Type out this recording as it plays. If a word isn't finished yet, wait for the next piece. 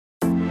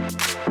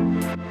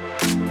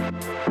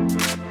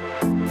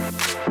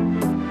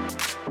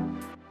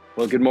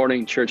Well, good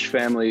morning, church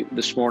family.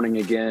 This morning,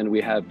 again, we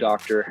have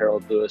Dr.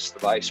 Harold Lewis, the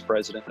Vice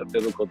President of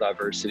Biblical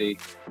Diversity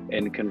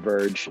and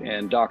Converge.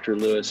 And Dr.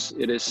 Lewis,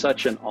 it is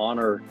such an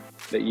honor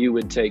that you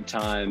would take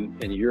time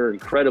in your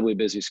incredibly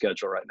busy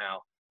schedule right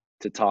now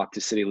to talk to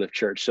City Lift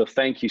Church. So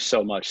thank you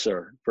so much,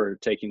 sir, for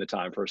taking the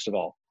time, first of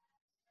all.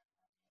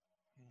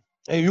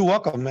 Hey, you're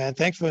welcome, man.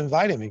 Thanks for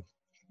inviting me.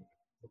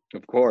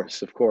 Of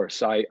course, of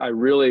course. I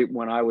really,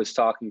 when I was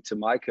talking to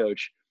my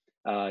coach,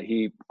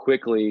 he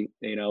quickly,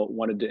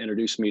 wanted to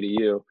introduce me to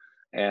you.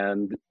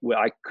 And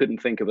I couldn't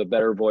think of a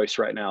better voice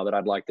right now that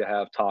I'd like to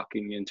have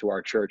talking into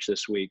our church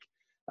this week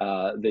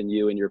than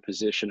you and your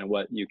position and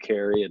what you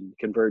carry. And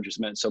Converge has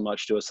meant so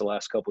much to us the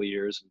last couple of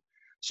years.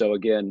 So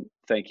again,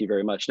 thank you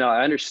very much. Now,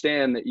 I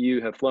understand that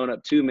you have flown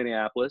up to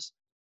Minneapolis.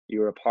 You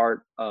were a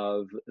part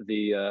of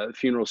the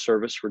funeral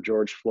service for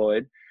George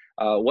Floyd.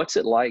 What's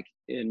it like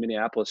in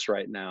Minneapolis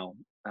right now?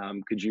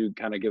 Could you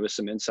kind of give us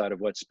some insight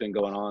of what's been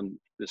going on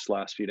this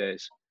last few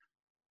days?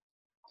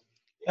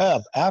 Yeah,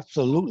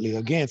 absolutely.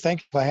 Again,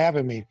 thank you for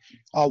having me.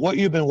 What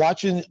you've been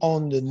watching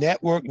on the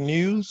network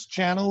news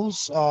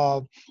channels,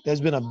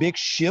 there's been a big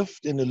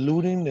shift in the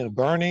looting and the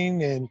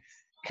burning and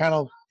kind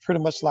of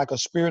pretty much like a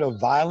spirit of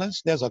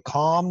violence. There's a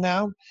calm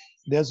now.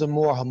 There's a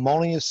more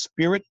harmonious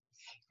spirit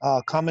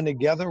coming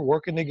together,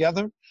 working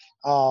together,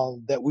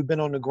 that we've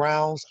been on the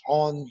grounds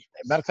on.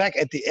 Matter of fact,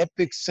 at the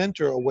epic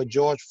center of where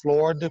George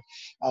Floyd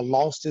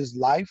lost his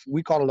life.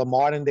 We call it a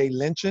modern day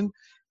lynching.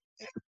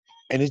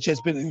 And it's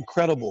just been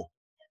incredible.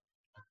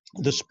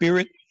 The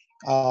spirit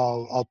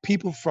of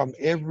people from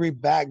every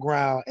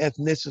background,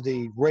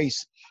 ethnicity,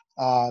 race,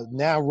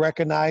 now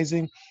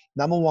recognizing,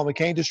 number one, we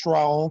can't destroy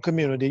our own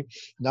community.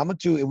 Number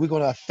two, if we're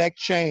going to affect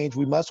change,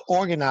 we must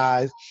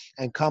organize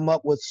and come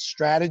up with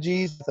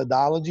strategies,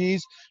 methodologies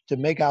to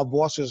make our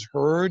voices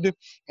heard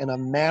in a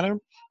manner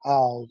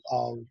of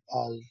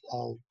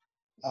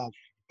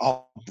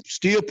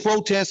still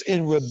protest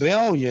and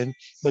rebellion,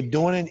 but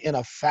doing it in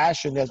a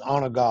fashion that's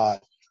honor God.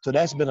 So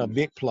that's been a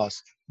big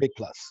plus, big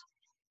plus.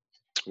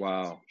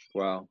 Wow.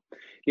 Wow.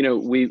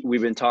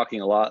 We've been talking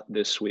a lot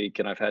this week,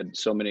 and I've had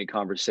so many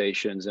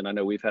conversations, and I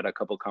know we've had a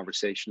couple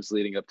conversations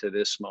leading up to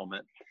this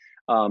moment.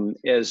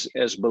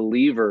 As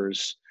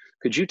believers,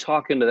 could you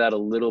talk into that a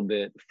little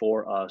bit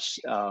for us,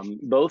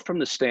 both from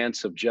the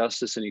stance of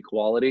justice and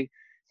equality,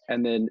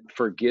 and then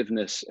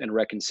forgiveness and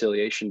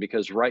reconciliation?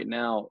 Because right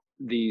now,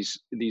 these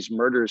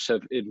murders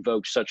have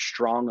invoked such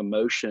strong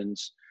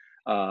emotions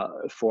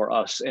for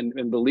us,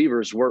 and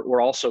believers, we're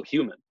also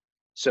human.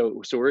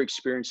 So we're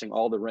experiencing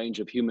all the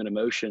range of human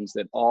emotions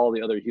that all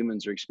the other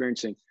humans are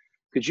experiencing.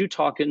 Could you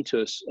talk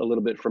into us a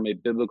little bit from a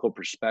biblical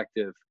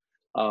perspective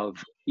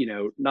of,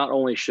 not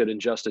only should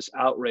injustice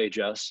outrage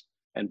us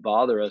and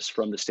bother us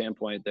from the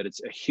standpoint that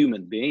it's a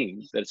human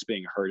being that's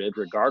being hurted,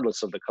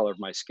 regardless of the color of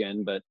my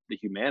skin, but the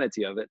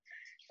humanity of it.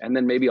 And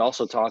then maybe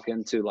also talk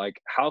into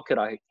like, how could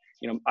I,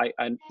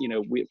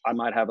 I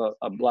might have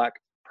a black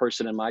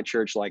person in my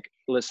church, like,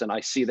 listen, I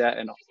see that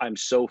and I'm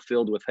so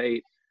filled with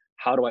hate.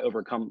 How do I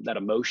overcome that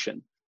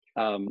emotion?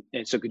 And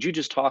so could you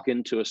just talk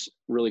into us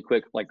really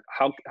quick, like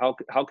how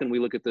can we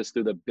look at this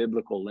through the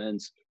biblical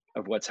lens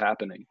of what's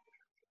happening?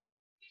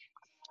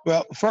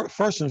 Well,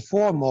 first and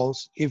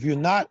foremost, if you're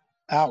not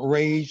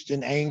outraged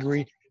and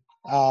angry,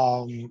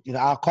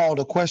 I'll call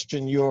to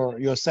question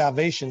your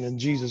salvation in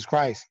Jesus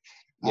Christ.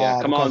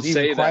 Yeah, come on, Because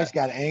even say Christ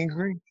that. got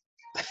angry.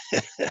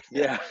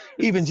 Yeah.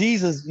 Even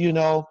Jesus,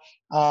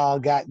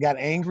 got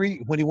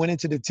angry when he went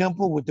into the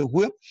temple with the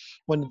whip,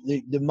 when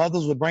the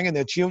mothers were bringing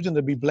their children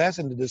to be blessed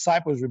and the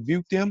disciples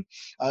rebuked them.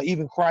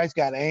 Even Christ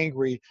got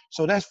angry.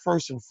 So that's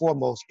first and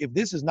foremost. If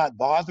this is not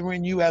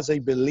bothering you as a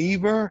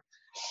believer,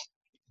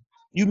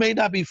 you may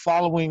not be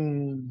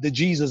following the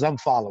Jesus I'm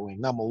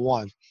following, number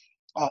one.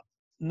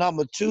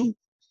 Number two,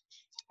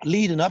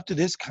 leading up to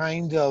this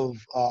kind of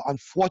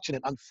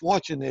unfortunate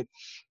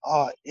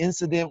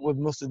incident with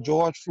Mr.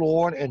 George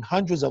Floyd and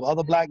hundreds of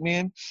other black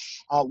men,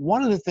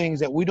 one of the things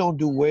that we don't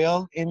do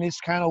well in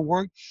this kind of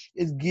work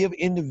is give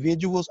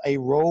individuals a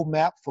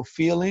roadmap for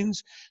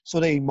feelings, so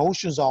their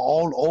emotions are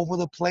all over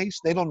the place.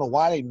 They don't know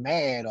why they're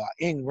mad or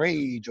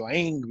enraged or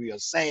angry or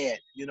sad,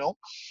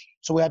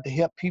 So we have to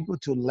help people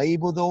to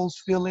label those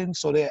feelings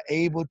so they're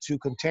able to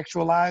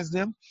contextualize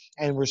them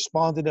and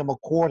respond to them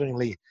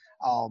accordingly,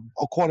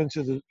 according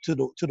to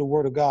the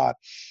Word of God.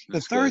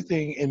 That's the third good.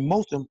 thing, and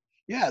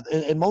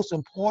most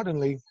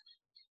importantly,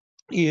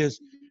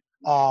 is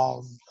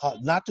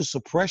not to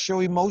suppress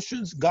your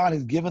emotions. God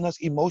has given us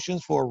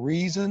emotions for a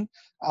reason.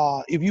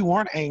 If you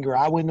weren't angry,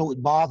 I wouldn't know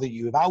it bothered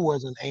you. If I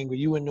wasn't angry,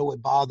 you wouldn't know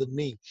it bothered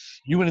me.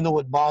 You wouldn't know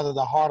it bothered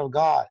the heart of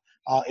God.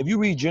 If you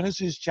read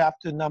Genesis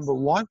chapter number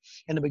 1,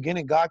 in the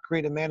beginning, God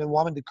created man and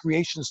woman, the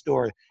creation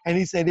story. And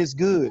he said, it's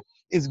good,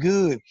 it's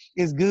good,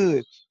 it's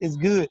good, it's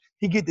good.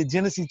 He get to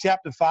Genesis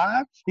chapter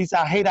 5. He said,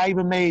 I hate I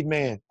even made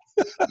man.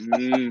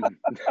 Mm.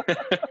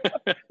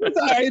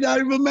 I hate I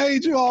even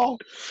made you all.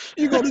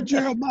 You go to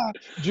Jeremiah.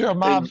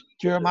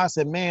 Jeremiah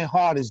said, man's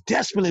heart is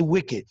desperately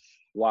wicked.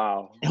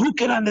 Wow. And who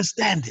can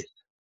understand it?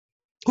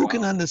 Who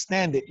can Wow.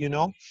 understand it?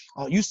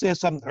 You said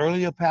something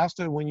earlier,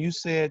 Pastor, when you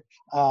said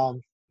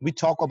we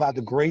talk about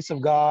the grace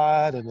of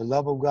God and the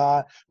love of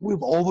God.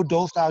 We've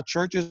overdosed our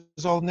churches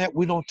on that.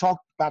 We don't talk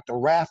about the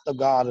wrath of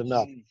God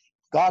enough.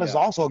 God is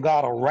Yeah. also a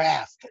God of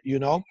wrath.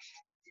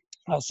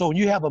 So when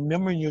you have a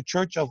member in your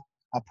church of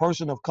a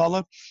person of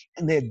color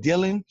and they're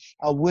dealing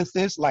with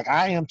this, like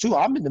I am too,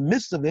 I'm in the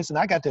midst of this and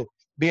I got to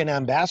be an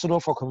ambassador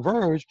for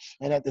Converge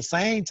and at the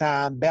same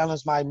time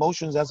balance my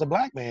emotions as a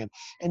black man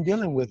and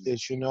dealing with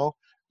this.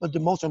 But the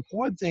most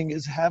important thing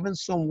is having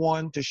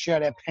someone to share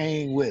that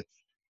pain with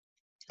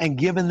and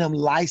giving them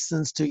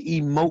license to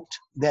emote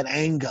that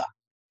anger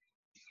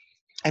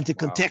and to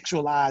Wow.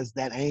 contextualize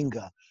that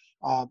anger.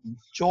 Uh,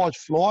 George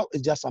Floyd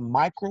is just a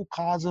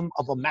microcosm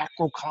of a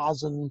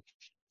macrocosm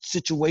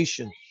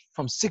situation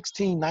from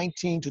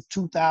 1619 to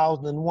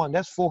 2001.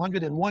 That's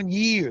 401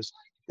 years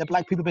that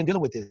black people have been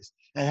dealing with this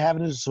and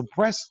having to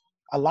suppress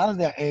a lot of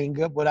their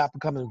anger without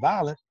becoming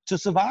violent to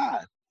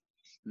survive.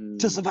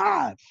 To Mm.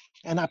 survive.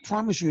 And I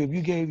promise you, if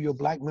you gave your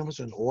black members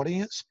an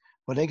audience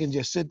where they can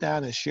just sit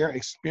down and share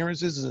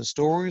experiences and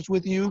stories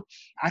with you,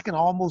 I can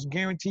almost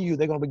guarantee you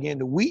they're going to begin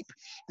to weep.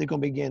 They're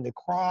going to begin to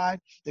cry.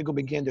 They're going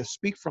to begin to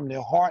speak from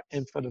their heart.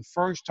 And for the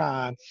first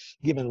time,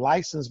 given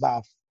license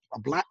by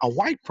a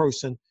white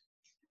person,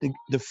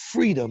 the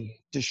freedom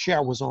to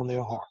share what's on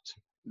their heart.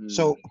 Mm.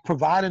 So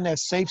providing that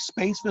safe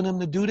space for them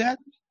to do that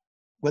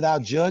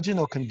without judging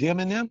or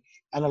condemning them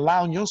and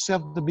allowing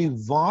yourself to be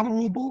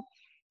vulnerable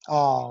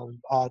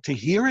to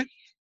hear it.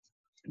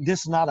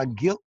 This is not a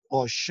guilt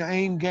or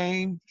shame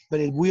game, but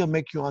it will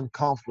make you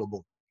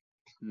uncomfortable.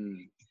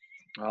 Mm.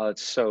 Oh,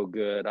 it's so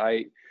good.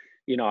 I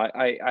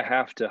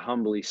have to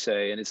humbly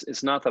say, and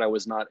it's not that I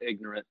was not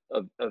ignorant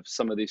of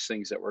some of these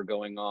things that were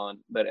going on,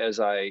 but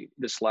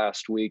this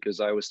last week, as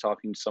I was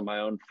talking to some of my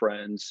own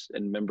friends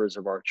and members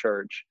of our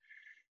church,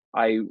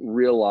 I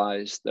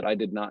realized that I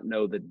did not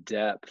know the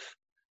depth.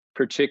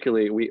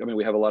 Particularly,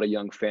 we have a lot of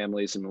young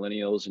families and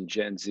millennials and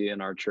Gen Z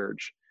in our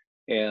church,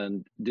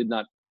 and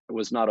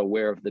was not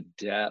aware of the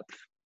depth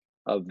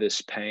of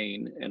this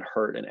pain and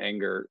hurt and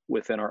anger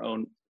within our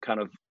own kind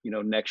of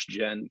next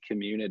gen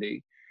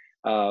community.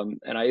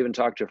 And I even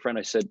talked to a friend.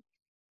 I said,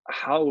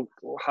 how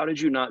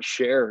did you not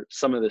share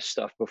some of this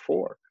stuff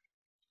before?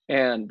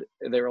 And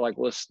they were like,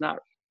 well, it's not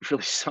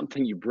really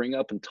something you bring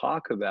up and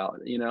talk about,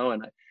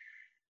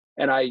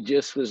 and I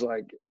just was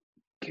like,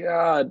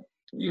 God,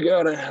 you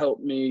got to help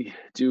me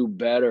do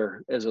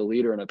better as a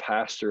leader and a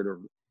pastor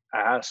to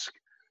ask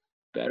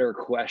better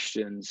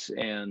questions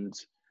and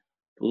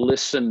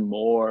listen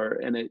more.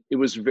 And it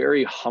was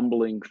very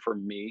humbling for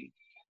me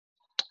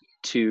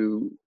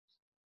to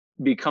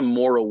become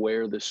more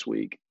aware this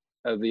week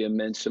of the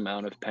immense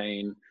amount of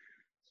pain.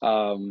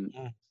 Um,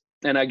 Mm.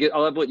 and I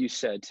love what you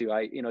said too.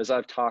 As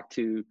I've talked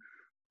to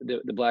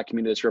the black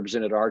community that's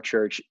represented at our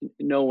church,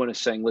 no one is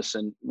saying,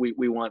 listen,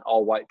 we want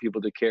all white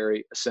people to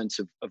carry a sense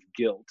of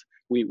guilt.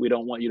 We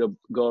don't want you to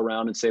go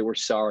around and say, we're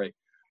sorry.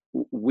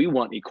 We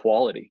want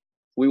equality.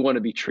 We want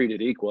to be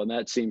treated equal. And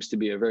that seems to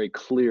be a very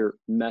clear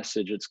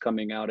message that's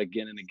coming out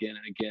again and again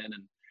and again.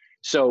 And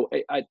so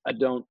I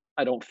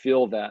don't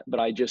feel that, but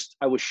I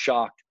was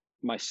shocked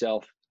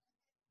myself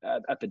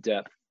at the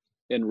depth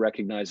in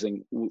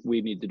recognizing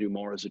we need to do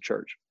more as a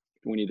church.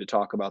 We need to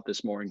talk about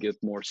this more and give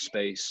more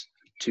space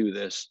to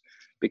this,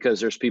 because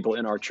there's people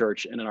in our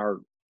church and in our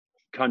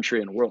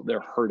country and world,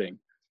 they're hurting,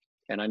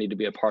 and I need to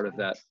be a part of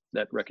that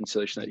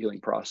reconciliation, that healing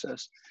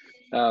process.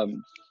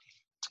 Um,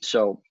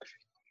 so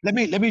Let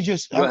me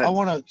just go I ahead.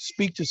 want to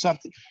speak to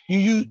something.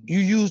 You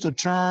used a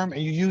term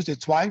and you used it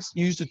twice.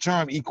 You used the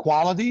term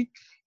equality.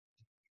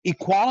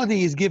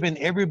 Equality is giving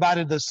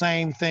everybody the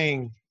same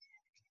thing.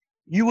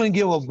 You wouldn't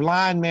give a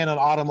blind man an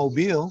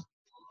automobile,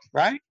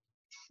 right?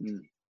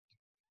 Mm,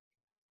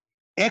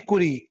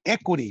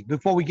 Equity,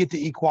 before we get to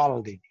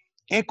equality.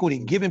 Equity,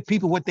 mm, giving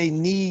people what they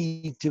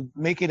need to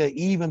make it an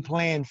even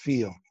playing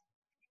field.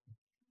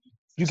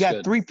 You that's got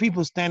good. three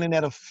people standing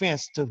at a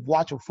fence to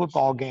watch a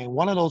football game.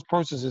 One of those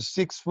persons is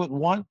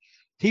 6'1".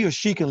 He or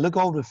she can look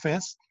over the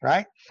fence,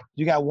 right?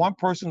 You got one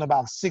person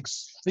about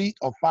 6 feet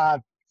or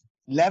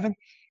 5'11".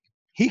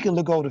 He can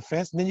look over the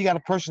fence. And then you got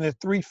a person that's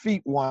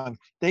 3'1".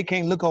 They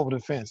can't look over the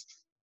fence.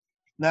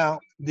 Now,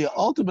 the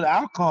ultimate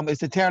outcome is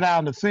to tear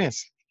down the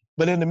fence.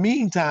 But in the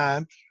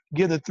meantime,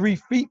 give the 3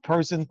 feet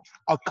person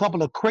a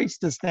couple of crates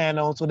to stand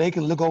on so they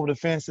can look over the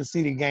fence and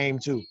see the game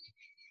too.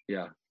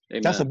 Yeah.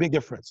 That's a Amen. big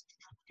difference.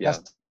 Yeah.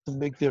 That's a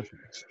big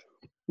difference.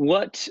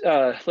 Let's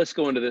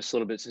go into this a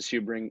little bit since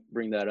you bring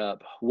that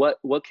up.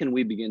 What can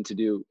we begin to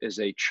do as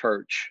a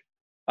church?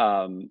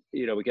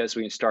 Because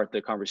we can start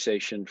the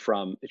conversation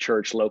from a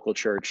church, local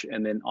church,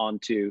 and then on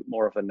to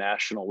more of a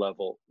national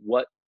level.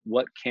 What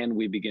can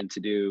we begin to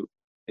do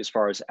as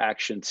far as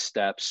action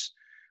steps?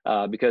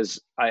 Because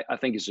I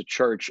think as a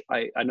church,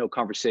 I know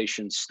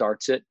conversation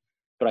starts it,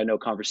 but I know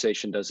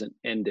conversation doesn't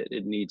end it.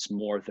 It needs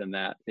more than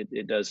that.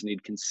 It does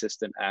need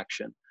consistent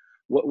action.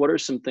 What are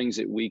some things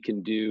that we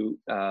can do,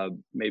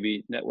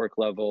 maybe network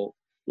level,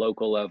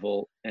 local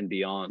level, and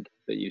beyond,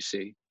 that you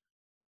see?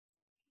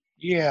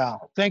 Yeah,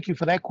 thank you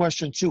for that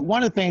question too.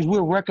 One of the things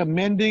we're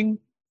recommending,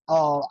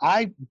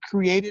 I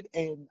created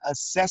an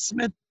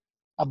assessment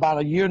about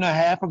a year and a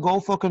half ago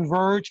for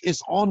Converge.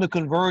 It's on the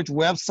Converge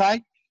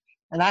website.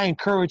 And I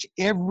encourage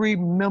every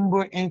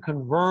member in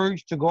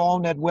Converge to go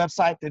on that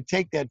website to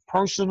take that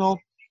personal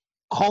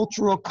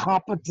cultural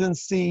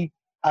competency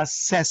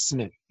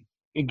assessment.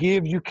 It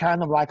gives you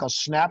kind of like a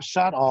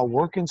snapshot or a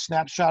working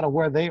snapshot of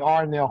where they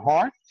are in their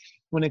heart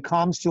when it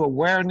comes to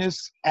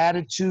awareness,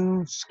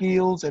 attitude,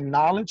 skills, and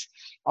knowledge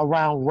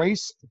around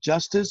race,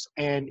 justice,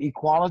 and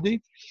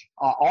equality.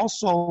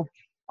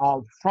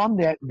 From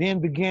that, then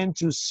begin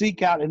to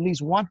seek out at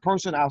least one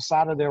person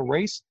outside of their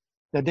race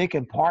that they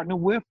can partner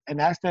with and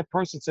ask that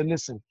person to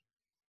listen.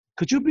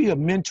 Could you be a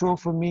mentor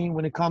for me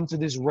when it comes to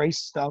this race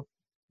stuff?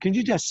 Can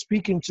you just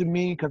speak into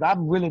me? Because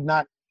I'm really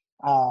not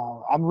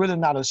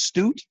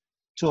astute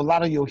to a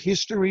lot of your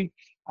history.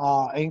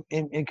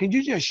 And can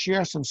you just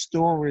share some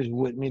stories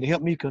with me to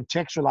help me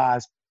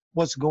contextualize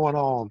what's going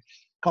on?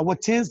 Because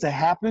what tends to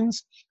happen,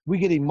 we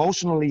get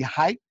emotionally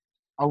hyped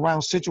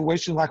around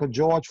situations like a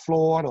George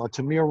Floyd or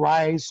Tamir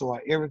Rice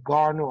or Eric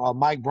Gardner or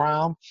Mike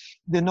Brown.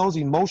 Then those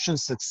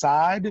emotions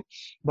subside,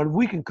 but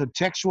we can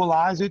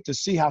contextualize it to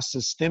see how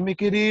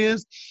systemic it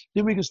is.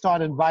 Then we can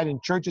start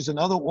inviting churches and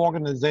other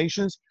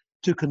organizations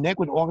to connect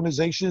with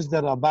organizations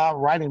that are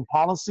about writing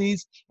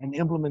policies and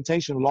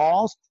implementation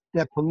laws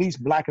that police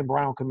Black and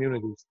brown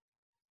communities.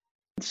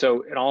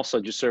 So, and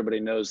also just so everybody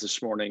knows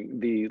this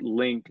morning, the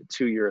link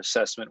to your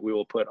assessment we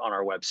will put on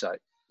our website.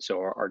 So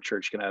our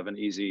church can have an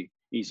easy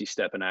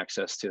step and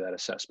access to that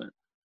assessment.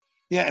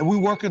 Yeah, and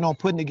we're working on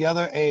putting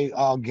together a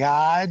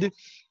guide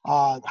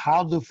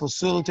how to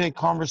facilitate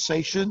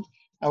conversation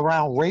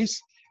around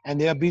race. And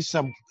there'll be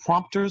some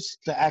prompters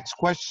to ask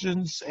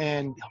questions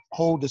and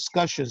hold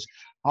discussions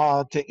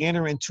to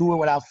enter into it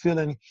without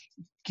feeling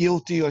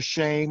guilty or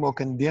shame or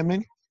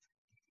condemning.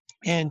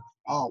 And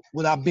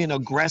without being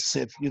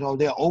aggressive,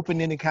 they're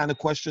open-ended kind of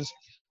questions,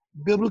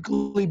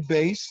 biblically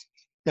based,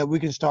 that we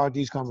can start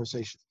these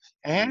conversations.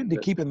 And to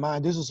keep in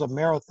mind, this is a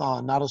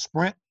marathon, not a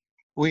sprint.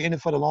 We're in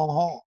it for the long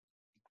haul.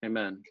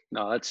 Amen.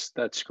 No,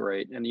 that's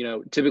great. And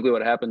typically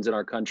what happens in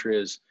our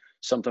country is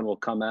something will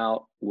come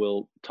out,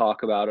 we'll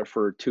talk about it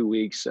for 2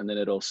 weeks, and then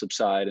it'll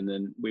subside, and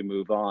then we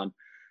move on.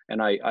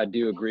 And I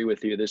do agree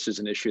with you. This is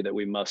an issue that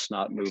we must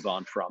not move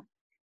on from.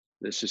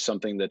 This is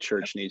something that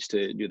church needs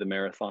to do the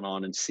marathon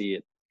on and see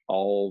it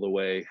all the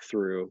way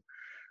through.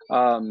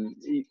 One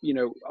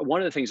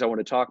of the things I want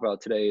to talk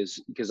about today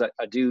is because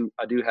I do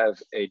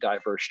have a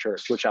diverse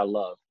church, which I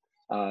love.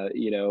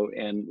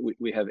 And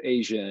we have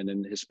Asian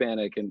and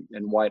Hispanic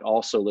and white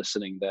also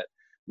listening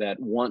that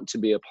want to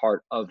be a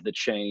part of the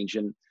change.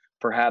 And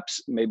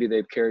perhaps maybe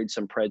they've carried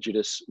some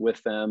prejudice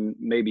with them,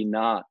 maybe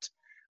not.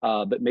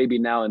 But maybe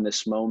now in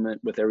this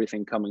moment, with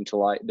everything coming to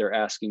light, they're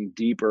asking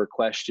deeper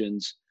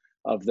questions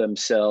of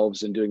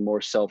themselves and doing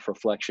more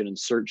self-reflection and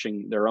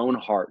searching their own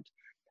heart.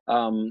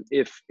 And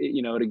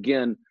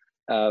again,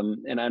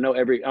 and I know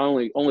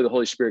only the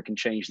Holy Spirit can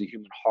change the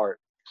human heart.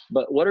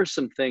 But what are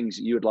some things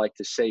you would like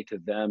to say to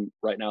them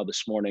right now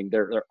this morning?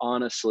 They're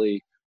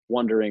honestly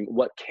wondering,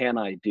 what can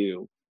I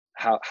do?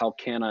 How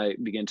can I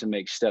begin to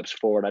make steps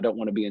forward? I don't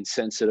want to be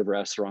insensitive or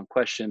ask the wrong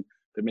question,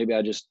 but maybe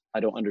I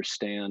don't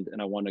understand,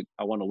 and I want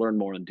to learn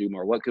more and do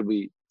more. What could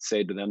we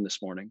say to them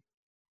this morning?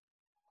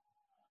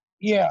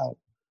 Yeah,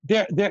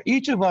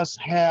 each of us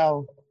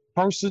have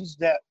persons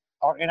that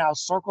are in our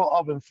circle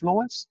of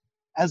influence.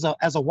 As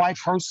a white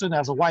person,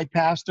 as a white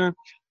pastor,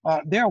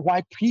 there are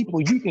white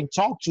people you can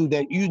talk to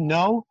that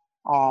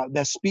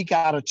that speak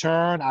out of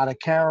turn, out of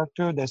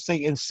character, that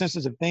say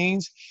insensitive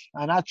things.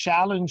 And I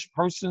challenge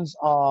persons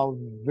of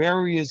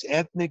various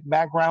ethnic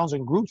backgrounds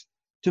and groups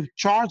to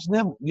charge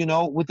them,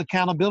 with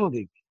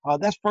accountability.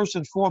 That's first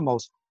and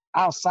foremost.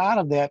 Outside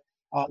of that,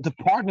 to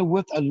partner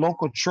with a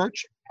local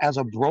church as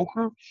a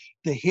broker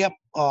to help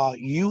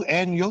you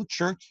and your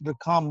church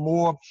become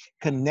more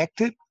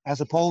connected, as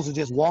opposed to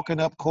just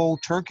walking up cold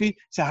turkey.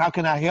 So how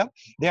can I help?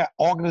 There are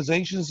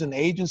organizations and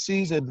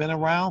agencies that have been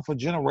around for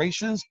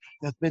generations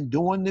that's been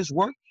doing this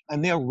work,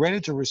 and they're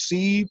ready to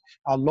receive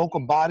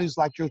local bodies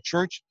like your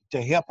church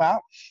to help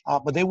out.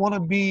 But they want to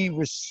be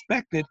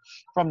respected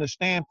from the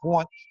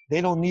standpoint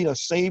they don't need a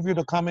savior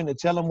to come in and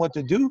tell them what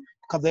to do,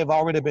 because they've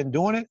already been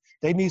doing it.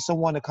 They need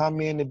someone to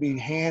come in to be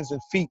hands and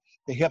feet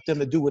to help them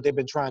to do what they've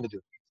been trying to do.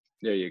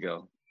 There you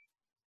go.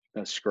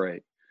 That's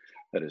great.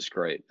 That is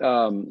great.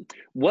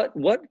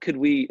 What could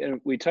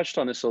and we touched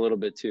on this a little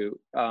bit too,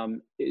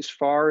 as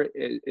far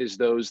as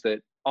those that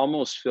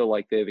almost feel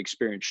like they've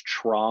experienced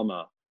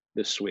trauma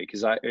this week,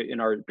 because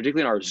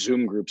particularly in our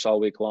Zoom groups all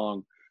week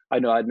long, I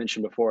know I'd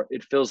mentioned before,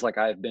 it feels like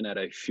I've been at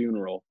a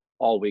funeral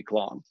all week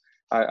long.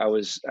 I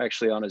was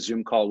actually on a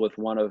Zoom call with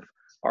one of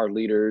our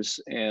leaders,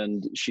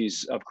 and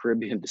she's of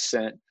Caribbean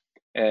descent,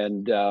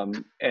 and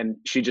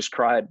she just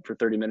cried for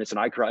 30 minutes, and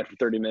I cried for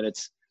 30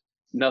 minutes.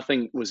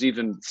 Nothing was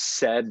even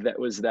said that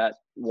was that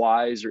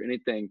wise or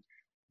anything,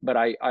 but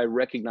I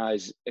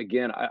recognize,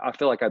 again, I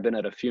feel like I've been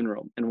at a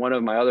funeral. And one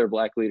of my other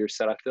Black leaders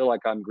said, I feel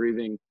like I'm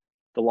grieving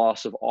the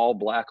loss of all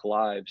Black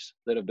lives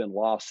that have been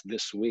lost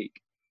this week.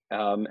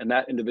 And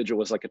that individual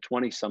was like a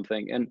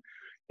 20-something. And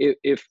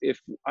if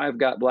I've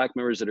got Black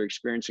members that are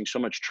experiencing so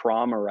much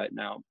trauma right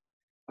now,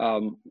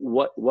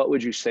 what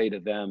would you say to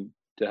them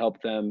to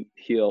help them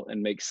heal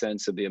and make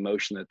sense of the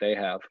emotion that they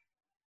have?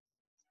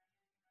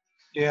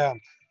 Yeah,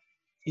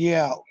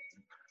 yeah.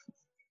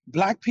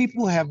 Black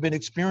people have been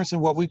experiencing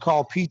what we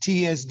call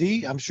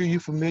PTSD. I'm sure you're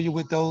familiar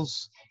with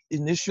those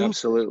initials.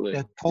 Absolutely.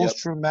 That Yep.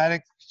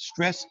 post-traumatic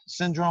stress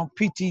syndrome,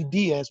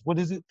 PTDS. What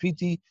is it? Yeah,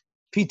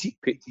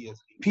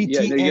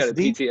 no, you got it.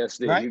 PTSD,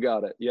 PTSD. right? You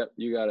got it. Yep,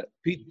 you got it.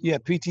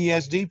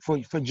 PTSD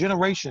for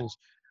generations.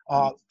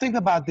 Think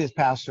about this,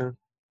 Pastor.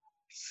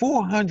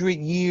 400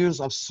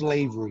 years of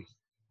slavery.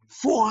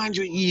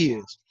 400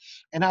 years.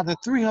 And after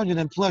 300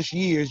 and plus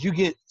years, you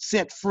get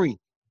set free.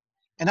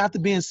 And after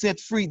being set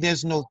free,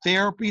 there's no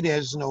therapy,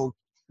 there's no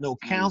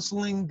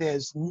counseling,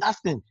 there's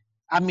nothing.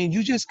 I mean,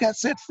 you just got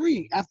set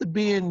free after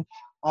being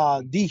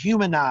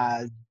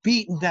dehumanized,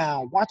 beaten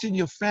down, watching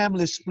your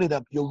family split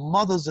up, your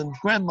mothers and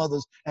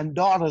grandmothers and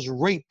daughters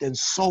raped and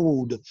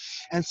sold.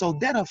 And so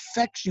that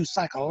affects you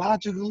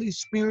psychologically,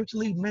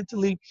 spiritually,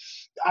 mentally.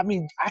 I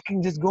mean, I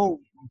can just go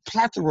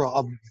plethora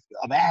of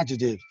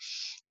adjectives.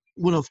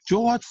 When a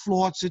George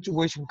Floyd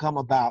situation come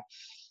about,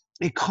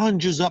 it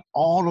conjures up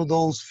all of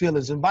those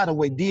feelings. And by the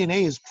way,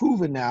 DNA is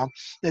proven now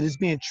that it's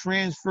being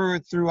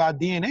transferred through our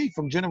DNA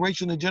from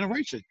generation to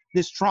generation,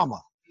 this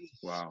trauma.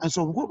 Wow. And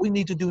so what we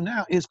need to do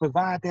now is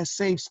provide that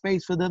safe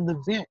space for them to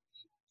vent,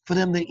 for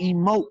them to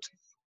emote.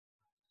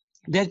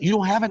 That you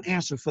don't have an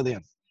answer for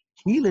them.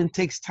 Healing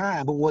takes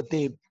time, but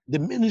the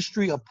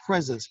ministry of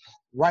presence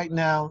right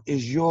now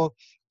is your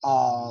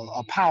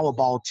a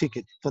Powerball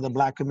ticket for the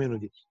Black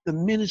community. The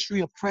ministry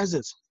of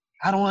presence.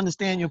 I don't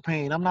understand your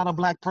pain. I'm not a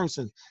Black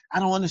person. I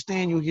don't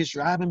understand your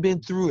history. I haven't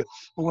been through it.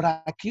 But what I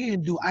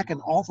can do, I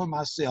can offer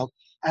myself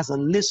as a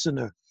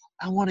listener.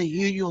 I want to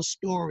hear your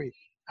story.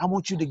 I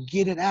want you to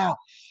get it out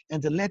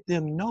and to let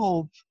them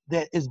know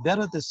that it's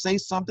better to say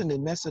something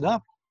and mess it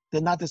up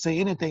than not to say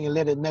anything and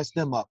let it mess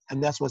them up.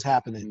 And that's what's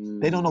happening.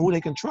 They don't know who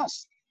they can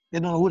trust. They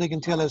don't know who they can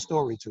tell their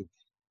story to.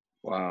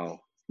 Wow.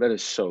 That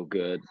is so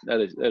good. That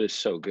is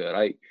so good.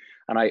 I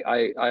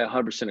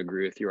 100%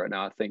 agree with you right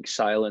now. I think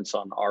silence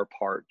on our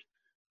part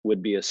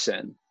would be a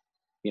sin.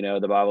 You know,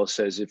 the Bible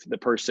says if the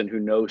person who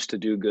knows to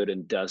do good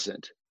and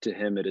doesn't, to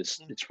him it's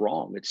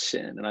wrong, it's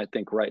sin. And I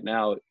think right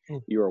now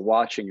you are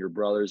watching your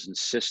brothers and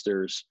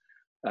sisters,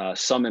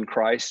 some in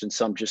Christ and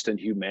some just in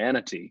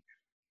humanity,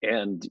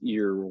 and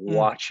you're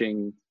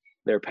watching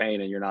their pain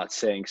and you're not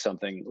saying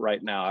something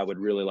right now. I would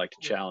really like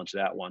to challenge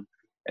that one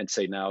and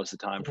say now is the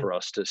time for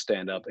us to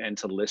stand up and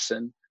to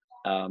listen.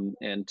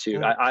 And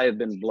to I have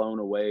been blown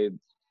away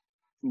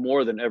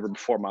more than ever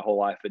before my whole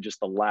life at just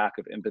the lack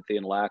of empathy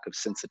and lack of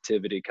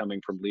sensitivity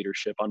coming from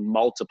leadership on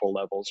multiple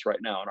levels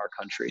right now in our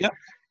country.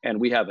 And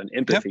we have an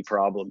empathy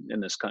problem in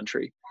this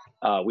country.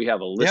 We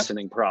have a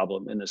listening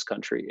problem in this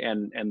country,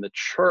 and the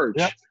church,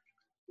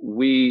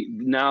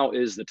 now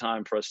is the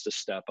time for us to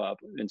step up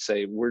and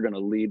say, we're going to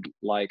lead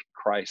like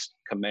Christ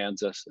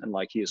commands us and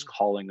like he is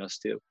calling us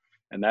to.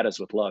 And that is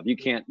with love. You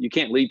can't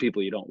lead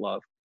people you don't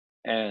love.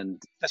 And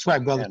that's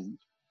right, brother. And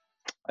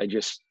I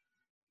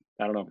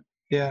don't know.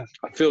 Yeah,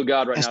 I feel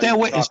God right now.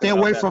 Stay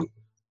away from.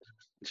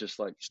 It's just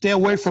like stay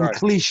away from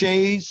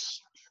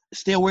cliches.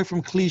 Stay away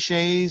from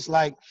cliches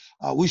like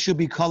we should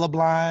be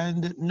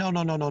colorblind.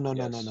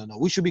 No.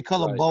 We should be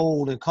color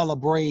bold and color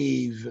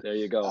brave. There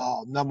you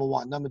go. Number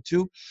one. Number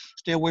two,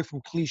 stay away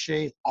from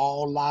cliches.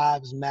 All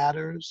lives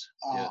matters.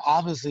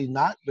 Obviously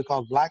not,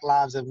 because Black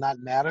lives have not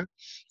mattered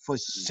for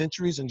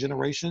centuries and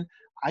generations.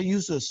 I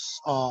used an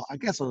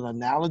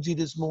analogy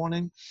this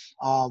morning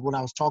when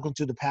I was talking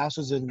to the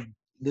pastors in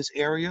this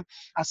area.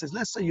 I said,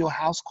 let's say your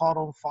house caught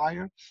on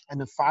fire and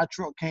the fire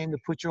truck came to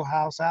put your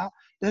house out.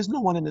 There's no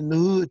one in the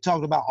hood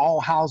talking about all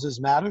houses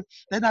matter.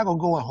 They're not going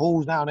to go and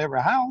hose down every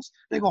house.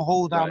 They're going to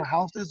hose down the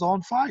house that's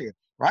on fire,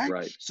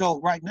 right? So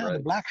right now, the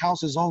Black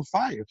house is on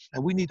fire,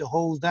 and we need to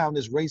hose down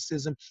this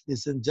racism,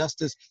 this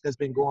injustice that's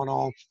been going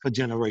on for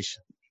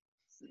generations.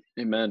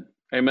 Amen.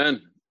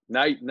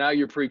 Now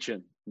you're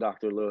preaching,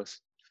 Dr.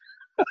 Lewis.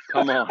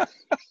 Come on.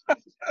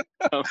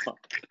 Come on.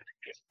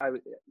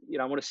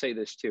 I want to say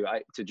this too.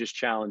 To just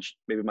challenge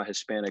maybe my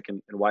Hispanic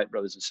and white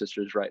brothers and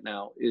sisters right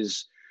now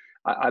is,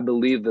 I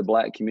believe the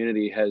Black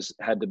community has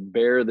had to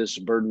bear this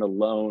burden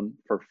alone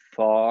for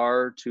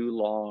far too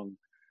long.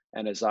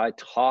 And as I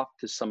talk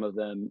to some of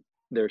them,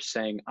 they're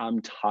saying,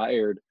 I'm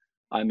tired,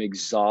 I'm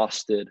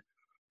exhausted,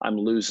 I'm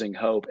losing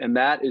hope. And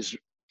that is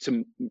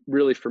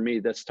really, for me,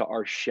 that's to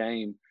our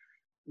shame,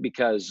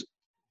 because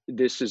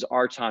this is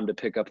our time to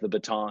pick up the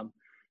baton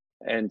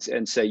and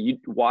say,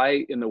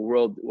 why in the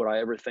world would I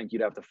ever think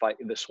you'd have to fight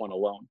this one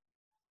alone?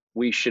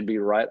 We should be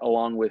right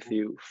along with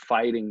you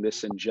fighting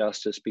this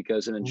injustice,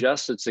 because an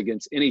injustice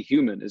against any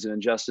human is an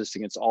injustice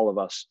against all of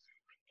us.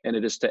 And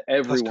it is to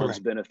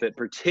everyone's benefit,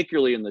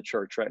 particularly in the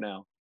church right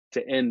now,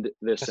 to end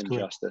this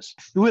injustice.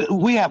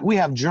 We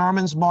have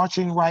Germans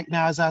marching right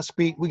now as I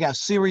speak. We got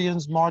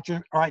Syrians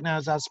marching right now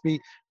as I speak.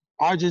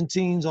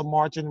 Argentines are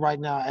marching right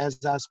now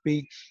as I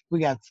speak. We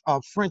got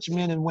French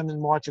men and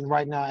women marching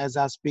right now as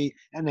I speak,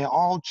 and they're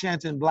all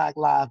chanting Black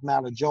Lives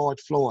Matter, George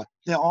Floyd.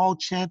 They're all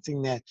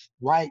chanting that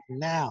right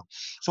now.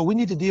 So we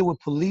need to deal with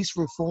police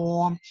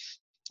reform.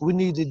 We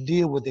need to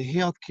deal with the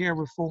healthcare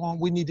reform.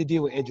 We need to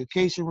deal with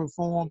education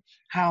reform,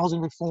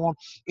 housing reform.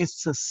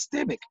 It's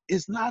systemic.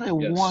 It's not a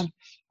Yes.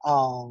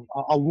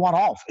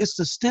 one-off. It's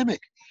systemic,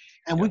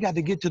 and we got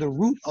to get to the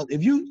root of.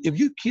 If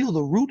you kill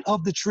the root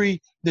of the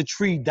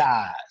tree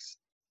dies.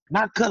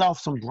 Not cut off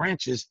some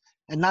branches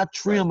and not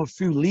trim a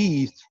few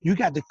leaves. You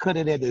got to cut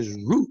it at its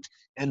root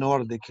in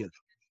order to kill it.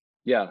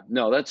 Yeah,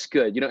 no, that's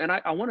good. You know, and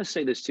I want to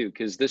say this too,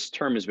 because this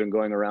term has been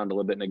going around a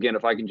little bit. And again,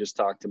 if I can just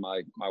talk to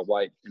my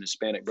white and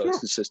Hispanic brothers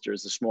and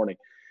sisters this morning,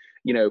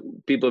 you know,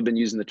 people have been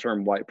using the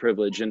term white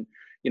privilege. And,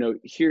 you know,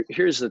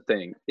 here's the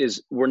thing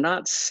is we're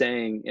not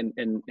saying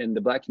in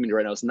the Black community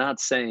right now, it's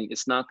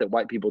not that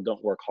white people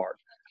don't work hard.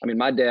 I mean,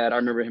 my dad, I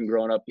remember him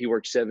growing up, he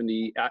worked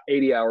 70,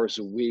 80 hours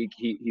a week.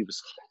 He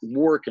was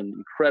working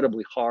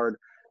incredibly hard.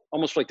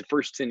 Almost like the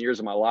first 10 years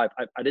of my life,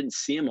 I didn't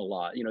see him a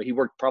lot. You know, he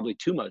worked probably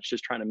too much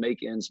just trying to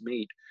make ends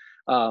meet.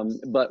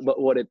 But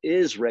what it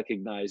is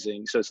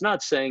recognizing, so it's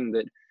not saying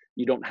that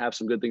you don't have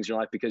some good things in your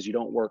life because you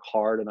don't work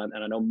hard. And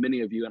I know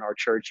many of you in our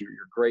church, you're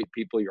great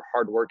people, you're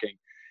hardworking.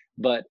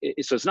 But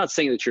so it's not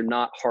saying that you're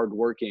not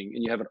hardworking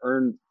and you haven't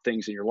earned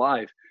things in your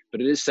life,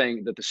 but it is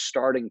saying that the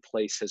starting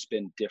place has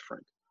been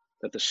different,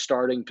 that the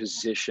starting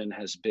position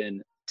has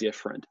been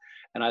different.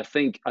 And I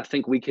think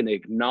we can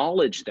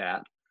acknowledge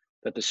that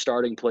the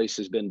starting place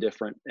has been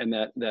different, and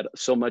that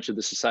so much of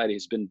the society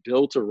has been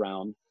built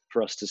around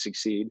for us to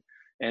succeed.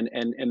 And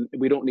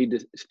we don't need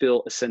to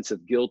feel a sense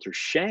of guilt or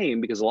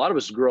shame, because a lot of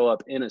us grow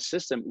up in a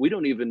system we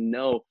don't even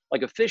know,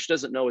 like a fish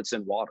doesn't know it's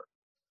in water.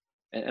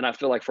 And I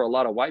feel like for a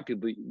lot of white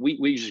people,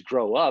 we just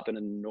grow up in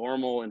a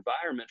normal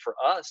environment. For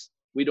us,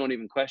 we don't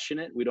even question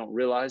it. We don't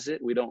realize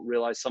it. We don't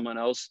realize someone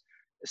else,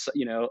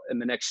 you know, in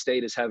the next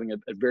state is having a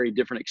very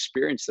different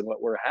experience than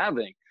what we're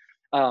having.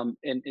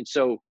 And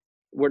so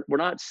we're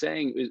not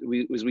saying,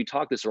 as we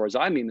talk this, or as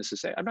I mean this to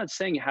say, I'm not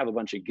saying you have a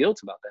bunch of guilt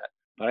about that,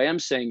 but I am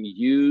saying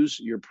use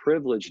your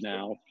privilege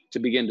now to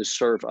begin to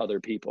serve other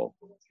people,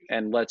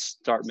 and let's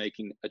start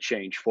making a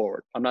change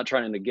forward. I'm not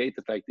trying to negate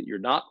the fact that you're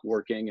not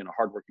working and a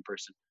hardworking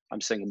person. I'm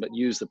saying, but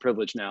use the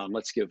privilege now and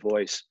let's give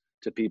voice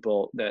to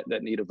people that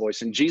need a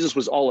voice. And Jesus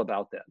was all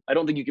about that. I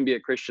don't think you can be a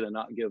Christian and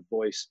not give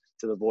voice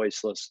to the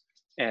voiceless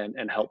and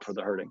help for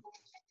the hurting.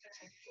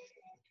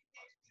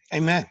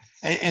 Amen.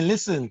 And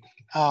listen,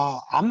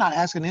 I'm not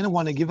asking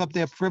anyone to give up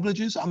their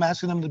privileges. I'm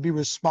asking them to be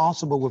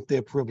responsible with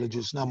their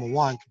privileges, number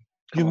one.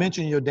 You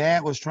mentioned your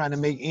dad was trying to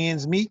make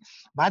ends meet.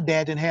 My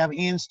dad didn't have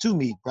ends to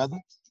meet, brother.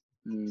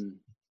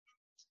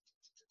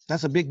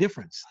 That's a big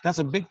difference. That's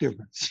a big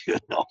difference. You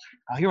know,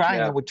 here I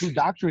am with 2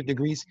 doctorate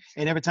degrees,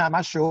 and every time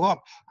I show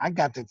up, I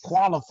got to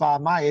qualify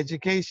my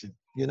education.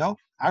 You know,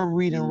 I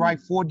read and write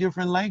 4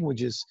 different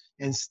languages,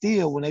 and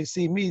still, when they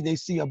see me, they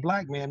see a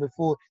Black man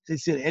before they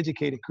see an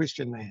educated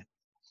Christian man.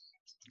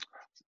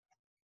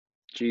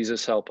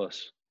 Jesus help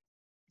us.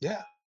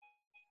 Yeah.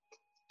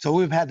 So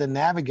we've had to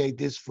navigate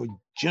this for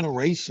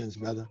generations,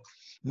 brother.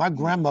 My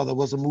grandmother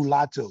was a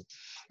mulatto,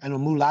 and a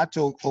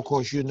mulatto, of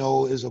course, you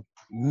know, is a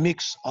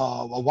mix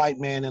of a white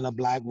man and a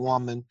Black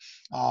woman,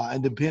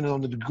 and depending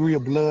on the degree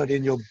of blood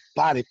in your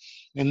body.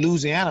 In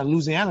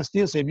Louisiana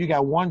still say if you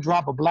got 1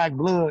 drop of Black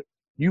blood,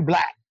 you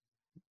Black.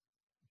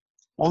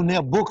 On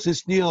their books, it's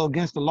still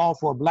against the law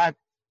for a Black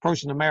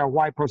person to marry a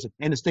white person.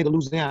 In the state of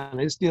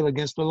Louisiana, it's still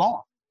against the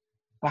law.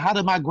 But how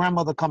did my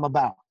grandmother come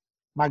about?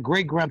 My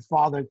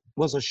great-grandfather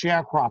was a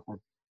sharecropper.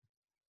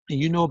 And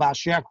you know about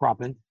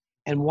sharecropping.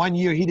 And one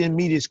year he didn't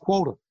meet his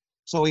quota.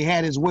 So he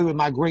had his way with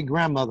my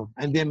great-grandmother.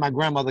 And then my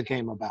grandmother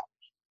came about.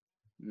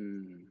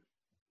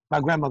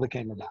 My grandmother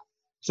came about.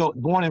 So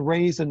born and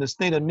raised in the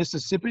state of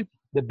Mississippi,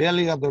 the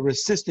belly of the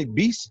racist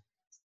beast,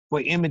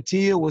 where Emmett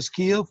Till was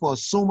killed for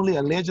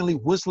allegedly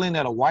whistling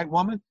at a white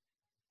woman,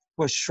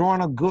 where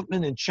Shorna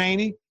Goodman and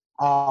Cheney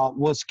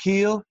was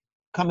killed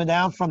coming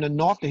down from the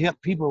north to help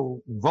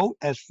people vote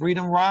as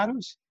freedom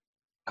riders.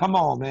 Come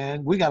on,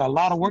 man. We got a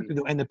lot of work to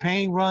do, and the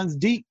pain runs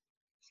deep.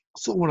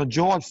 So when a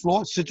George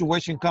Floyd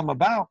situation come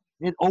about,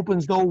 it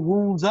opens those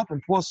wounds up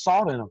and pours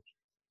salt in them.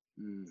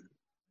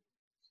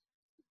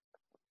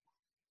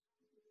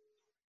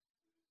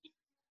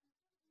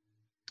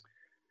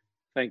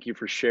 Thank you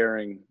for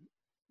sharing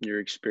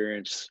your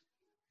experience.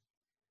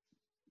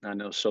 I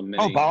know so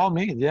many. Oh, by all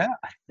means, yeah.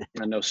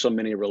 I know so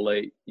many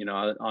relate. You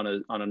know,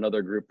 on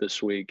another group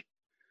this week,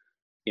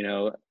 you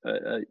know,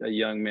 a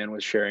young man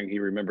was sharing. He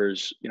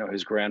remembers, you know,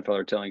 his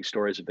grandfather telling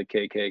stories of the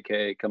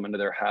KKK coming to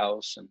their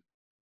house and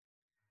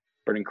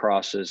burning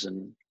crosses,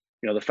 and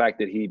you know, the fact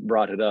that he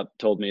brought it up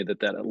told me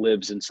that it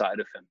lives inside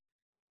of him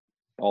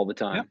all the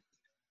time.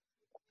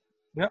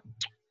 Yep.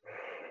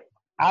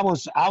 I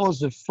was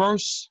the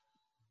first.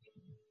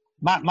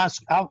 My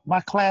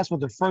class was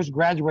the first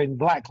graduating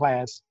Black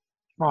class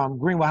from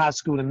Greenwood High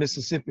School in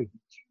Mississippi.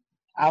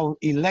 I was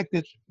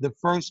elected the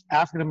first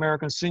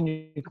African-American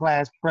senior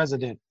class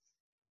president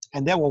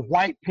And there were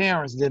white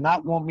parents that did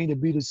not want me to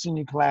be the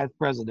senior class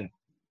president.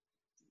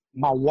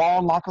 My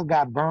wall locker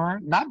got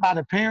burned, not by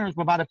the parents,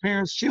 but by the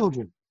parents'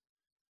 children.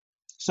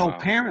 So Wow.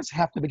 parents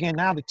have to begin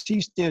now to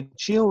teach their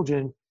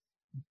children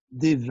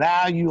the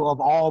value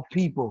of all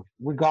people,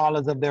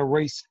 regardless of their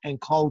race and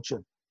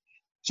culture.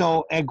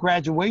 So at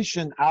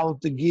graduation, I was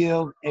to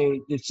give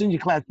the senior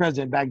class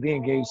president back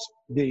then gave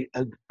the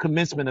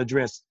commencement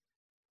address.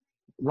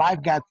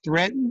 Life got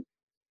threatened.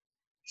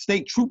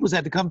 State troopers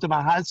had to come to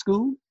my high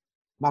school.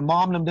 My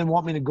mom and them didn't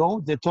want me to go.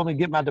 They told me to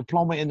get my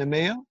diploma in the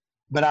mail,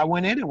 but I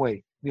went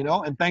anyway, you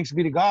know, and thanks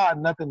be to God,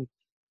 nothing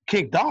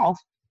kicked off,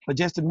 but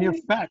just the mere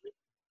fact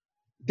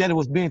that it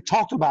was being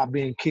talked about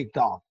being kicked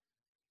off.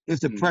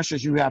 It's the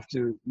pressures you have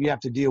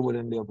to deal with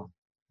and live on.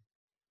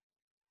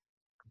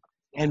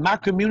 And my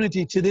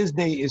community to this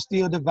day is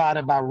still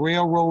divided by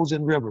railroads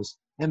and rivers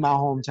in my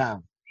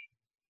hometown.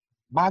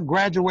 My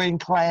graduating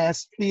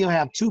class still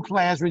have 2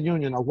 class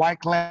reunions, a white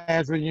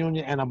class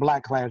reunion and a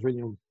black class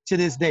reunion to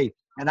this day.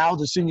 And I was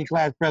the senior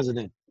class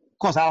president. Of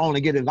course, I only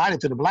get invited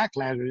to the black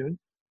class reunion.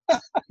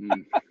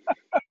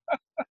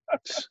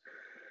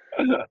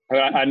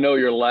 I know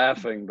you're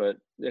laughing, but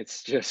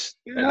it's just,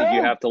 I think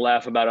you have to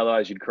laugh about it,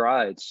 otherwise you'd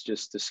cry. It's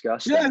just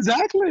disgusting. Yeah,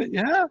 exactly.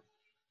 Yeah.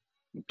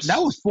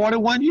 That was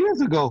 41 years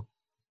ago.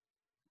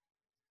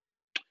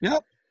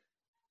 Yep.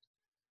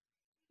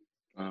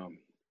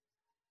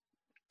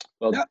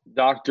 Well, yep.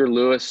 Dr.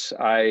 Lewis,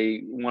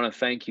 I want to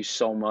thank you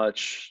so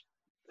much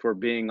for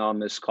being on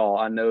this call.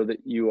 I know that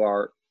you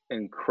are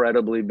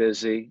incredibly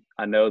busy.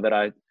 I know that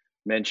I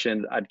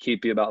mentioned I'd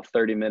keep you about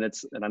 30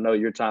 minutes, and I know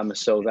your time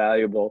is so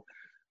valuable.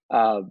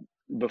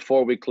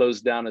 Before we close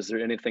down, is there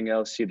anything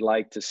else you'd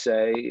like to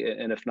say?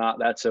 And if not,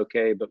 that's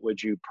okay, but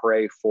would you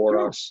pray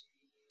for us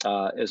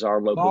as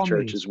our local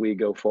church as we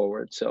go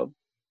forward? So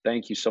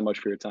thank you so much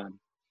for your time.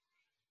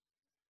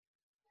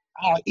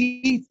 Our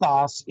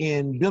ethos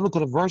in biblical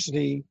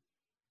diversity,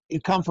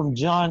 it comes from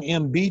John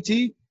M.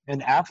 Beatty,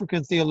 an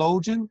African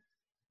theologian.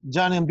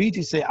 John M.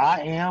 Beatty said, I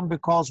am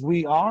because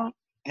we are,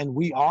 and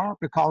we are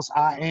because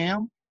I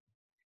am.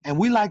 And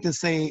we like to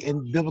say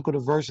in biblical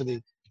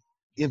diversity,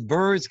 if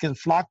birds can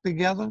flock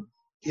together,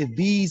 if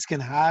bees can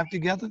hive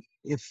together,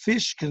 if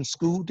fish can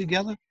school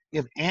together,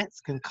 if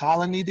ants can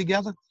colony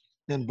together,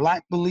 then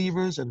black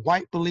believers and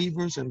white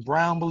believers and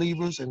brown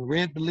believers and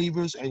red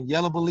believers and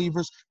yellow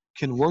believers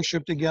can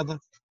worship together,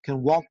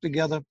 can walk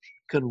together,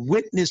 can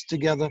witness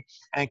together,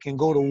 and can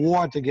go to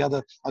war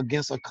together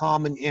against a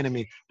common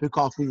enemy,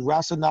 because we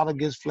wrestle not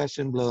against flesh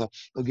and blood,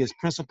 against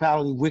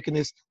principality,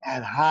 wickedness,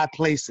 and high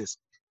places,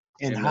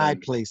 in high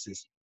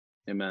places,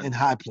 in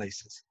high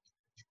places.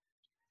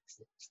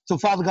 So,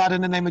 Father God,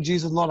 in the name of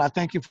Jesus, Lord, I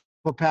thank you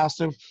for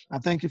Pastor. I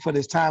thank you for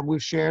this time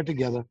we've shared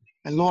together.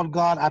 And Lord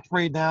God, I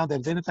pray now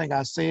that if anything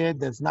I said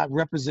that's not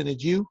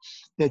represented you,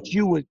 that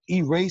you would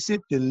erase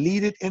it,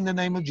 delete it in the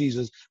name of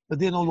Jesus. But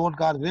then, oh Lord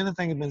God, if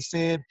anything has been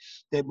said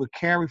that would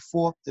carry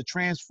forth to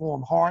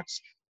transform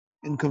hearts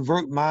and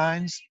convert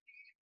minds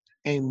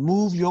and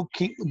move your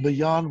kingdom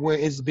beyond where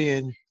it's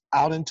been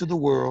out into the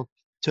world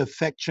to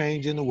affect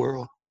change in the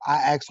world, I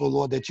ask, oh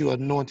Lord, that you are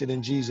anointed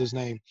in Jesus'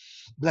 name.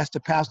 Bless the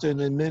pastor and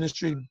the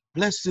ministry.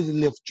 Bless the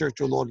Lift Church,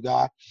 oh Lord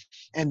God.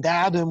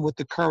 Endow them with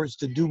the courage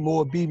to do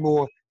more, be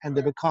more, and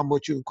to become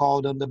what you've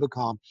called them to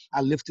become. I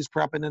lift this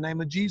prayer up in the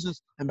name of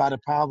Jesus, and by the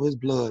power of his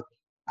blood,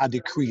 I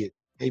decree it.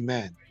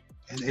 Amen.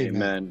 And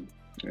amen.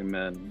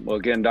 Amen. Well,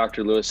 again,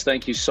 Dr. Lewis,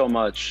 thank you so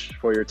much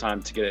for your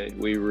time today.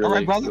 We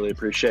really, really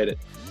appreciate it.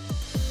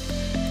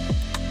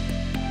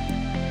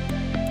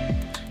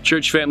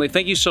 Church family,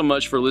 thank you so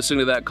much for listening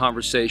to that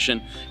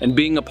conversation and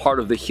being a part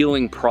of the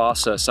healing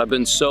process. I've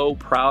been so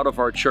proud of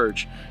our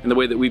church and the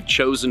way that we've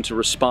chosen to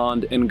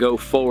respond and go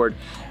forward,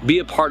 be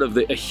a part of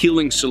a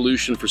healing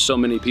solution for so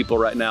many people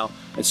right now.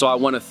 And so I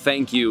want to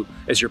thank you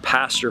as your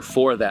pastor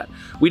for that.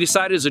 We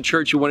decided as a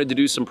church we wanted to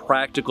do some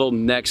practical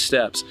next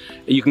steps.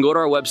 You can go to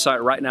our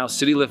website right now,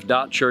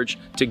 citylift.church,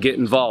 to get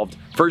involved.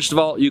 First of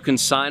all, you can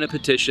sign a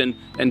petition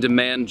and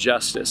demand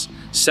justice.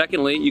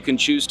 Secondly, you can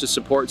choose to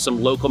support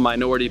some local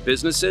minority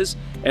businesses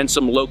and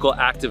some local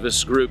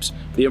activist groups.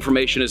 The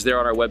information is there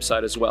on our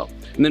website as well.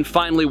 And then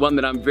finally, one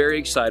that I'm very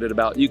excited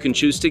about, you can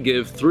choose to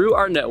give through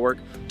our network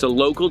to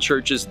local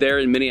churches there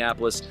in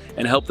Minneapolis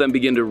and help them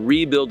begin to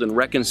rebuild and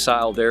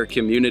reconcile their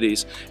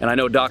communities. And I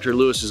know Dr.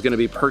 Lewis is going to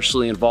be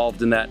personally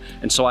involved in that.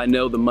 And so I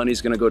know the money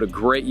is going to go to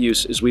great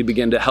use as we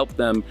begin to help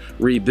them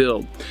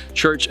rebuild.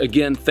 Church,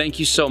 again, thank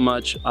you so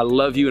much. I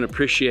love you and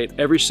appreciate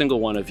every single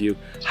one of you.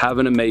 Have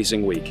an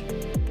amazing week.